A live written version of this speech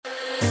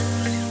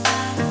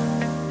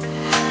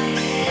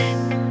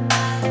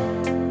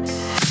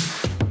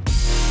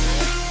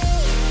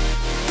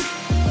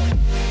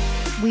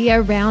we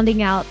are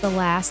rounding out the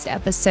last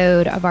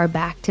episode of our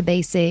Back to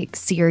Basics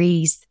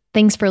series.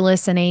 Thanks for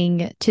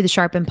listening to the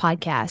Sharpen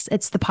podcast.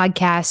 It's the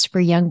podcast for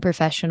young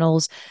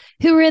professionals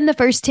who are in the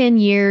first 10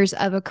 years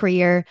of a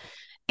career.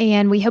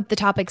 And we hope the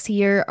topics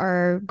here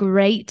are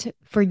great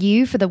for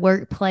you, for the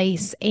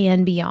workplace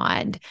and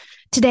beyond.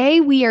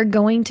 Today, we are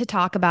going to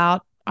talk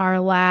about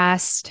our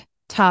last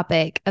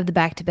topic of the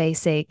Back to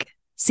Basic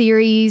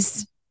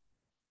series.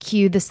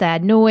 Cue the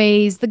sad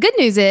noise. The good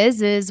news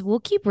is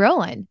we'll keep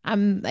rolling.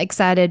 I'm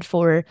excited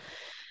for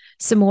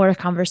some more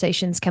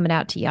conversations coming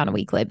out to you on a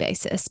weekly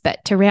basis.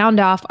 But to round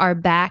off our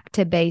Back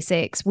to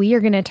Basics, we are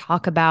going to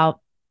talk about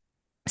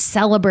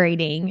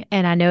celebrating.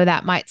 And I know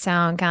that might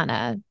sound kind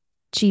of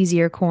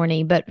cheesy or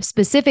corny, but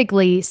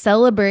specifically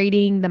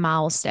celebrating the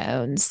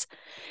milestones.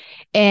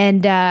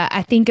 And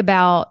I think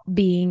about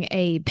being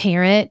a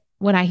parent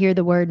when I hear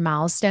the word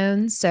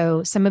milestones.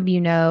 So some of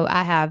you know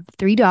I have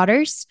 3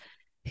 daughters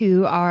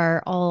who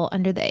are all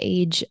under the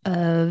age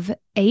of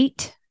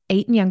 8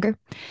 and younger.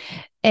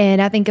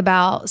 And I think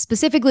about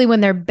specifically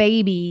when they're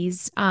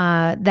babies,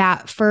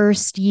 that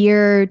first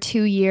year,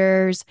 2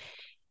 years,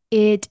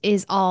 it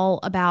is all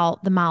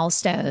about the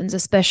milestones,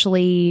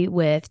 especially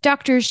with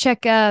doctor's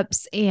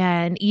checkups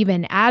and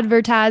even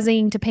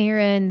advertising to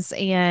parents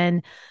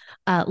and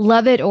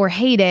love it or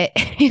hate it.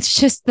 It's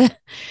just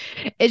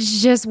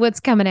what's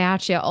coming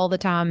at you all the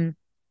time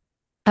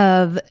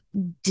of,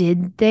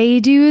 did they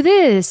do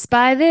this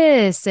by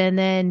this? And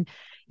then,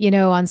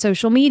 on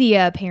social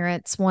media,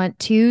 parents want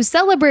to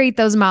celebrate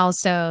those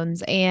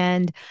milestones,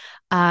 and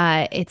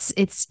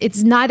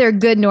it's neither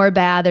good nor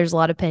bad. There's a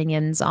lot of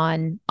opinions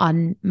on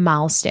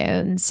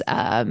milestones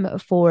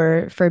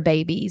for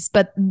babies,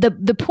 but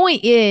the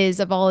point is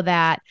of all of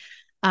that,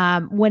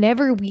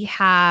 whenever we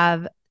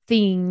have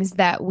things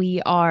that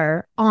we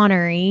are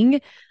honoring,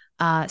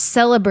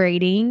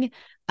 celebrating,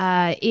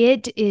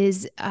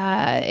 it's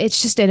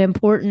just an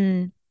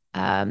important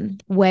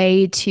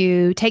way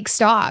to take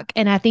stock.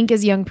 And I think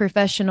as young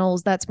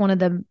professionals, that's one of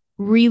the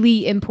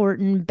really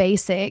important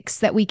basics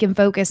that we can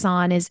focus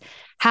on is,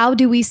 how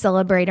do we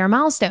celebrate our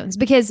milestones?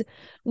 Because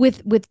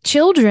with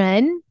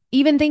children,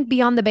 even think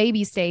beyond the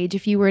baby stage,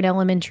 if you were in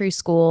elementary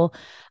school,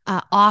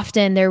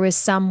 often there was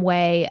some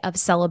way of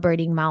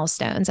celebrating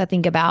milestones. I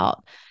think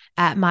about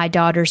at my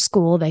daughter's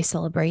school, they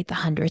celebrate the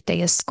 100th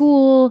day of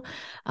school.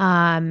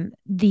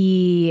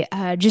 The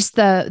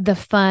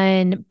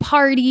fun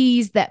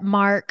parties that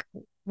mark,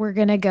 we're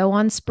going to go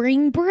on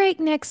spring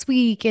break next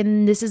week,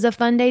 and this is a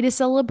fun day to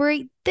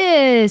celebrate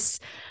this.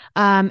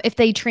 If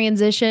they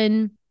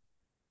transition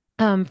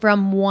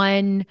from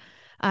one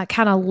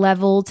kind of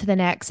level to the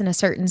next in a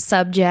certain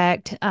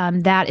subject,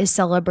 that is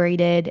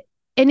celebrated.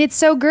 And it's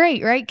so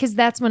great, right? Because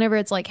that's whenever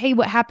it's like, hey,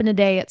 what happened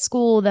today at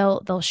school?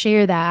 They'll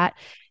share that.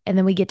 And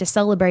then we get to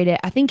celebrate it.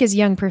 I think as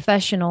young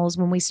professionals,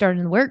 when we start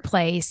in the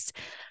workplace,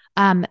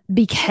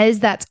 because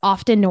that's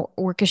often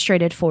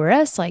orchestrated for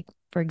us, like,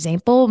 for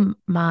example,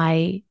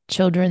 my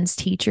children's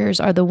teachers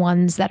are the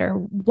ones that are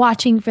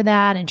watching for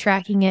that and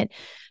tracking it.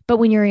 But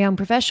when you're a young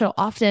professional,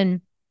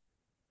 often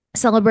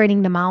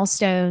celebrating the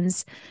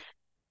milestones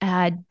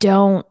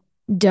don't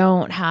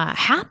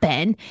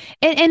happen.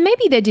 And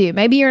maybe they do.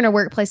 Maybe you're in a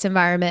workplace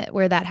environment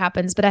where that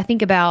happens. But I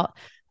think about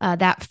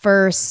that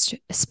first,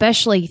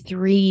 especially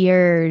 3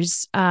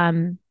 years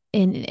in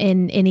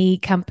any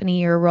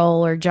company or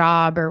role or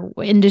job or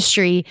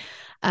industry,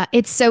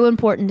 it's so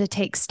important to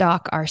take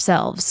stock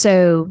ourselves.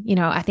 So,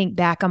 I think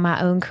back on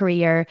my own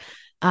career,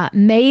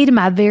 made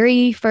my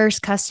very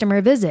first customer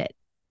visit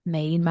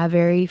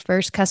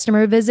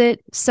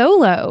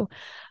solo.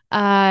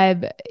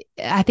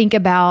 I think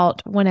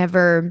about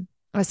whenever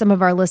some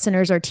of our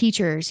listeners are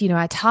teachers,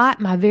 I taught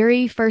my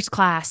very first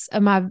class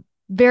of my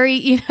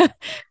very,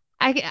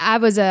 I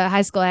was a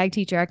high school ag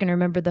teacher. I can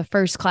remember the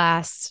first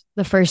class,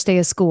 the first day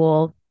of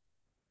school,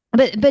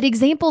 but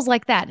examples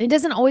like that. It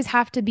doesn't always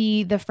have to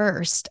be the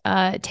first.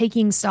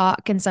 Taking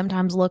stock can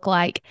sometimes look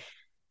like,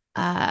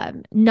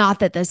 not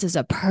that this is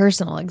a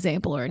personal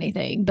example or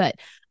anything, but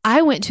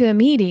I went to a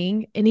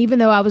meeting, and even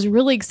though I was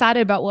really excited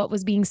about what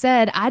was being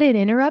said, I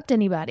didn't interrupt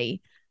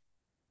anybody.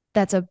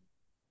 That's a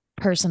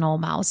personal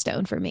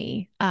milestone for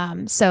me.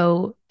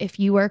 So if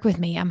you work with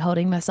me, I'm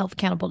holding myself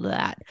accountable to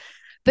that.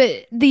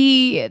 But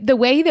the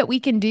way that we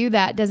can do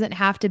that doesn't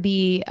have to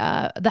be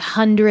the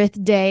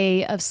 100th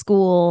day of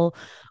school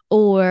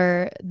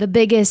or the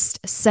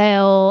biggest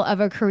sale of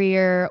a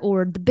career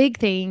or the big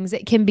things.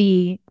 It can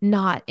be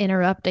not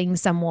interrupting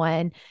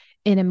someone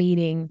in a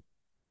meeting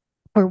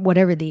or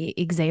whatever the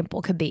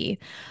example could be.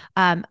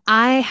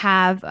 I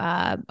have,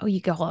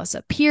 you could call us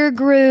a peer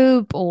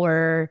group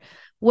or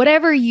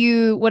whatever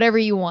you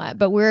want,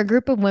 but we're a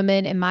group of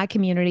women in my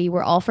community.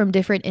 We're all from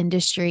different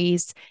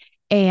industries.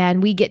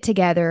 And we get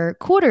together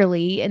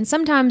quarterly. And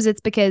sometimes it's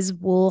because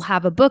we'll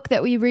have a book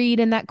that we read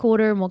in that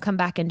quarter and we'll come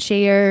back and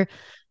share.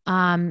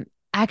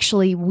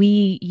 Actually,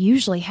 we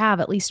usually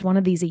have at least one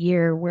of these a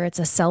year where it's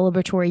a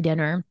celebratory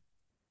dinner.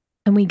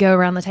 And we go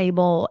around the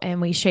table and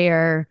we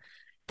share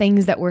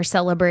things that we're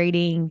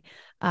celebrating,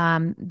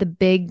 the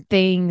big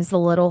things, the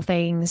little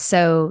things.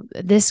 So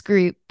this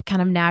group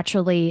kind of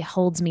naturally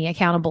holds me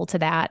accountable to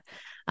that.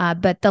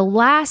 But the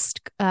last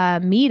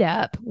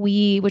meetup,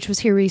 which was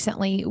here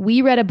recently,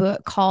 we read a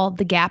book called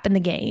The Gap and the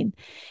Gain.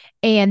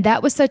 And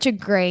that was such a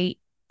great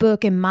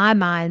book in my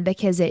mind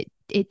because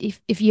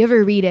if you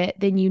ever read it,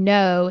 then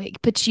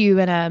it puts you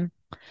in a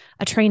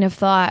train of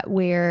thought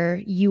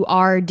where you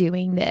are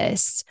doing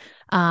this.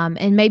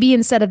 And maybe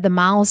instead of the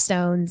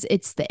milestones,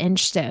 it's the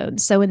inch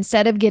stones. So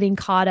instead of getting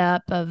caught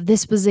up of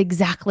this was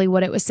exactly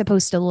what it was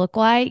supposed to look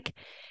like,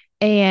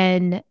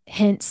 and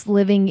hence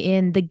living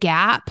in the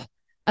gap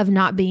of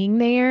not being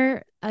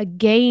there, a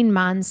gain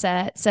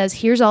mindset says,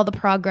 here's all the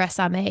progress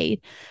I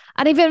made.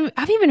 I've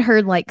even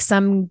heard like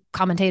some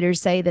commentators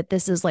say that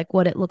this is like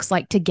what it looks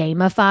like to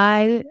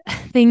gamify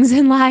things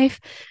in life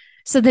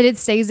so that it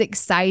stays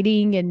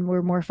exciting and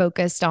we're more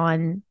focused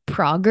on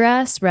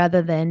progress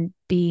rather than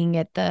being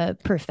at the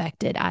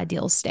perfected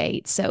ideal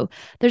state. So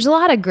there's a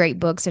lot of great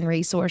books and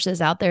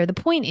resources out there. The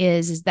point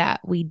is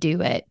that we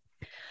do it.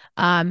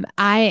 I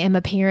am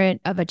a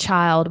parent of a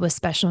child with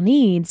special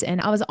needs,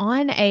 and I was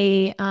on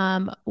a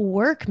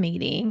work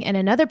meeting, and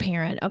another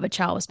parent of a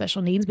child with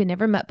special needs we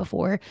never met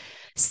before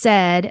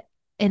said,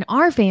 in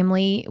our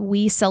family,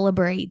 we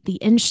celebrate the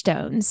inch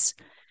stones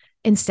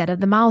instead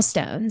of the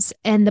milestones.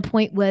 And the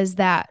point was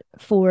that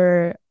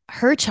for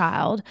her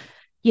child,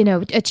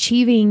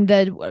 achieving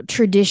the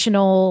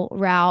traditional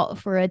route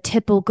for a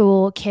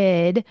typical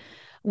kid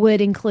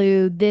would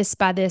include this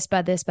by this,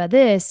 by this, by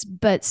this.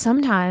 But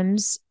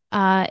sometimes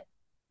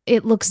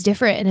it looks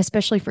different. And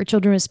especially for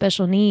children with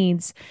special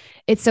needs,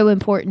 it's so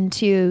important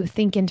to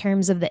think in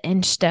terms of the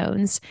inch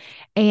stones.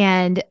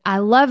 And I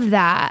love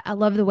that. I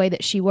love the way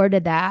that she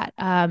worded that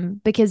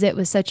because it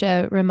was such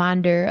a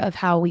reminder of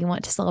how we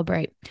want to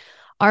celebrate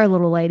our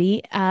little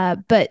lady.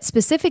 But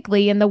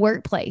specifically in the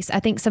workplace, I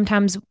think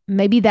sometimes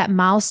maybe that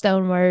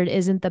milestone word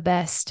isn't the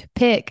best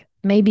pick.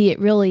 Maybe it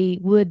really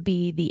would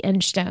be the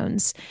inch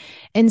stones.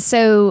 And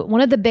so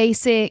one of the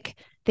basic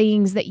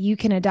things that you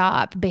can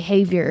adopt,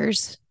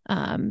 behaviors,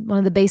 one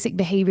of the basic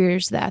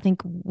behaviors that I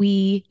think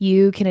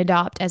you can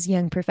adopt as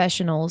young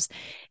professionals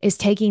is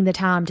taking the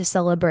time to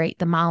celebrate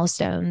the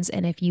milestones.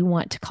 And if you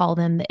want to call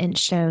them the inch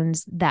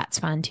stones, that's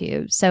fine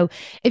too. So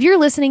if you're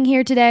listening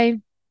here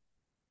today,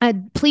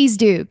 please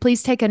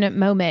take a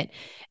moment.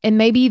 And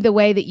maybe the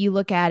way that you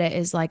look at it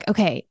is like,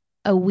 okay,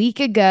 a week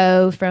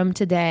ago from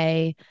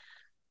today,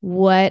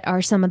 what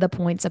are some of the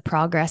points of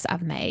progress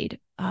I've made?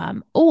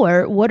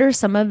 Or what are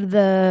some of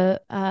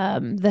the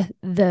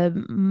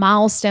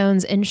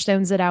milestones, inch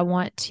stones that I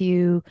want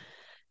to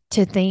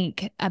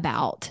think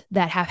about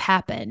that have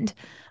happened?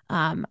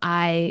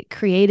 I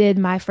created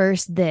my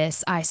first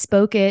this. I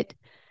spoke at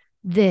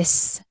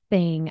this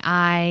thing.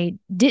 I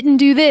didn't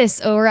do this,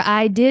 or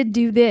I did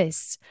do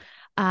this.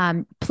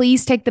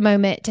 Please take the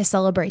moment to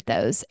celebrate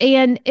those.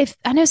 And if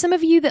I know some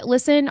of you that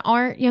listen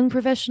aren't young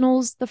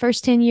professionals the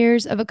first 10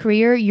 years of a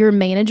career, you're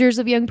managers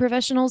of young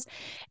professionals.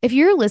 If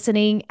you're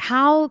listening,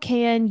 how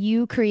can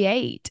you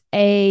create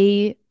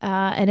an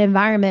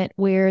environment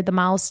where the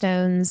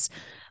milestones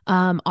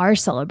are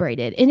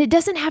celebrated? And it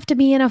doesn't have to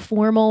be in a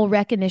formal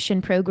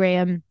recognition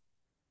program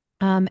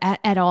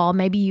at all.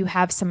 Maybe you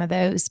have some of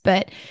those,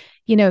 but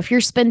if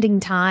you're spending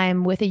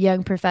time with a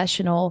young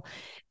professional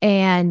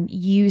and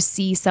you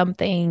see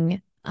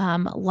something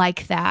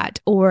like that,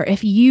 or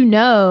if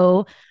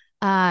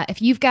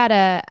if you've got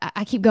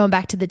I keep going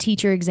back to the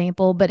teacher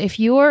example, but if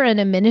you're an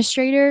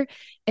administrator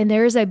and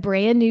there's a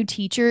brand new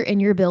teacher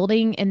in your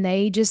building and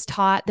they just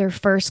taught their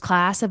first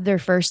class of their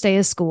first day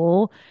of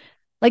school,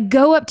 like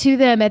go up to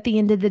them at the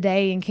end of the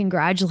day and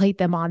congratulate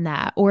them on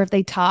that. Or if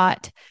they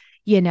taught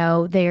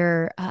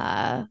their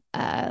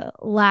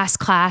last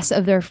class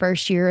of their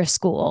first year of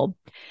school.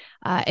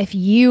 If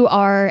you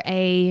are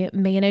a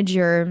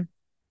manager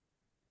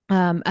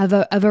of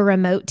a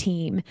remote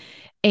team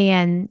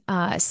and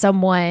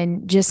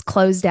someone just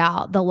closed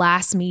out the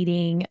last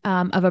meeting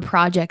of a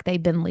project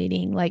they've been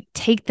leading, like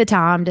take the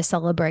time to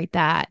celebrate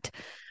that.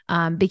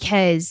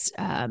 Because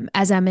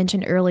as I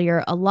mentioned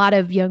earlier, a lot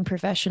of young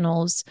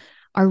professionals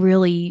are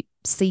really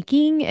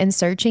seeking and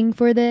searching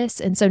for this.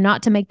 And so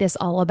not to make this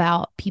all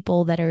about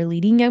people that are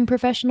leading young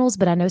professionals,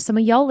 but I know some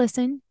of y'all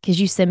listen because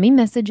you send me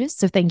messages.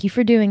 So thank you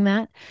for doing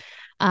that.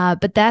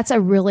 But that's a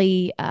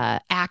really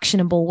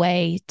actionable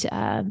way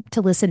to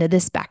listen to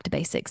this Back to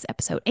Basics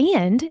episode.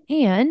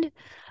 And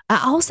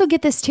I also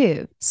get this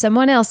too.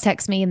 Someone else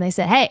texts me and they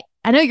said, hey,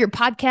 I know your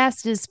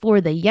podcast is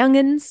for the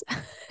youngins,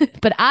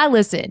 but I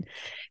listen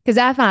because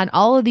I find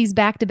all of these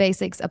Back to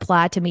Basics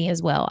apply to me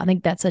as well. I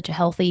think that's such a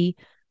healthy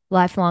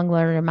lifelong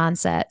learner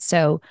mindset.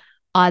 So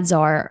odds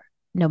are,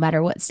 no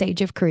matter what stage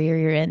of career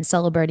you're in,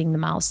 celebrating the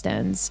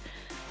milestones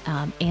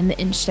and the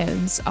inch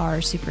stones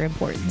are super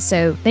important.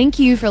 So thank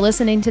you for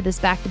listening to this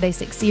Back to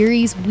Basics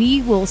series.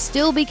 We will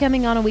still be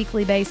coming on a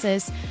weekly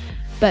basis,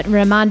 but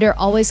reminder,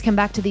 always come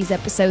back to these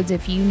episodes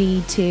if you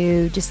need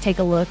to just take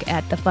a look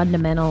at the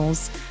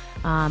fundamentals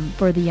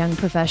for the young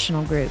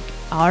professional group.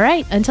 All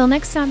right, until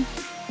next time.